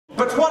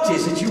But what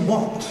is it you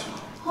want?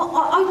 I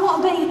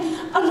want to be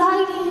a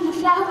lady in a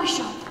flower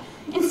shop,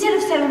 instead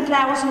of selling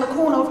flowers on the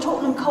corner of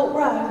Tottenham Court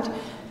Road.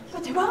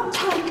 But they won't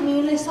take me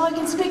unless I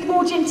can speak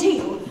more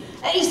genteel.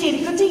 He said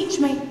he could teach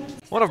me.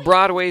 One of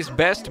Broadway's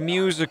best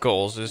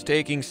musicals is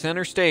taking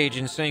center stage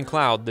in St.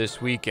 Cloud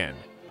this weekend.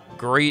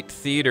 Great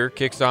Theater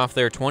kicks off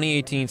their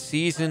 2018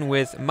 season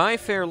with My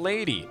Fair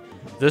Lady,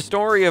 the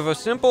story of a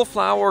simple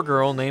flower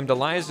girl named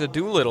Eliza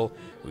Doolittle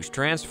who's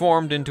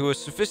transformed into a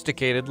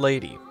sophisticated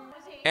lady.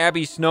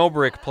 Abby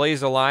Snowbrick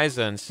plays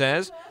Eliza and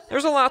says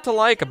there's a lot to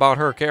like about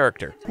her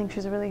character. I think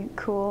she's a really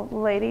cool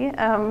lady,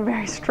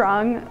 very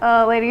strong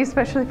lady,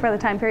 especially for the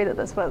time period that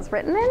this was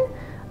written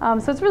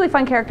in. So it's a really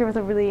fun character with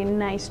a really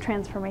nice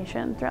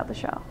transformation throughout the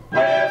show.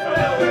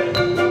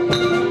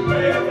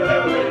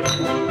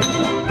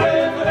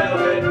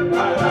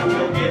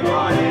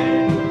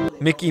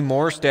 Mickey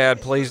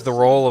Morstad plays the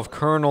role of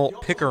Colonel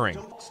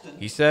Pickering.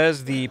 He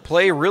says the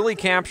play really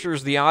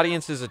captures the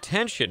audience's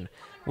attention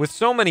with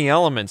so many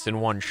elements in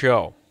one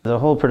show. The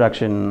whole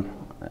production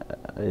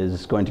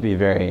is going to be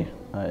very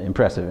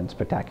impressive and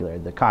spectacular.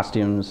 The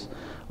costumes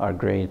are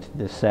great,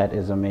 the set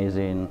is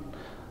amazing,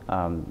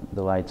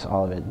 the lights,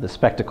 all of it, the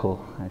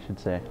spectacle, I should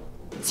say.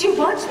 Do you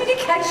want me to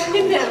catch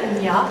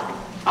pneumonia?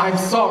 I'm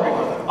sorry,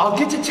 Mother. I'll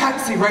get a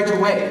taxi right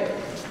away.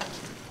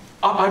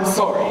 I'm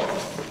sorry.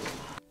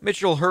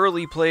 Mitchell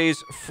Hurley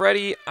plays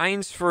Freddie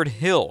Einsford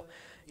Hill.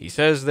 He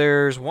says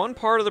there's one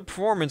part of the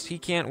performance he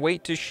can't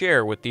wait to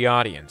share with the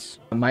audience.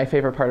 My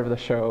favorite part of the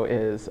show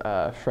is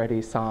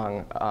Freddie's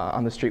song,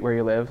 On the Street Where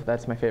You Live.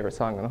 That's my favorite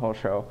song in the whole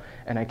show,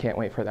 and I can't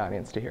wait for the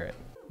audience to hear it.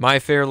 My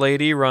Fair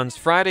Lady runs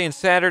Friday and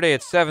Saturday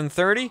at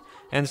 7:30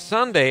 and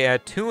Sunday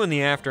at 2 in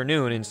the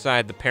afternoon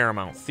inside the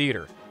Paramount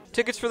Theater.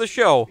 Tickets for the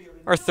show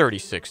are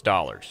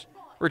 $36.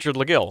 Richard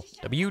LeGill,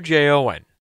 WJON.